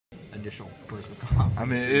additional burst of confidence. I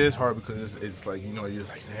mean, it is hard because it's like, you know, you're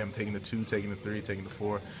like, damn, taking the 2, taking the 3, taking the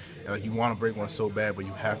 4. And like, you want to break one so bad, but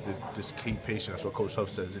you have to just keep patient. That's what Coach Huff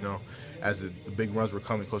says, you know. As the big runs were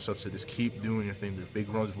coming, Coach Huff said, just keep doing your thing. The big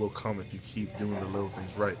runs will come if you keep doing the little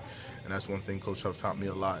things right. And that's one thing Coach Huff taught me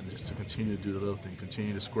a lot, and just to continue to do the little thing,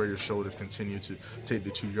 continue to square your shoulders, continue to take the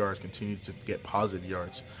 2 yards, continue to get positive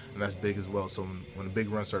yards. And that's big as well. So when the big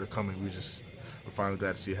runs started coming, we're finally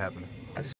glad to see it happening.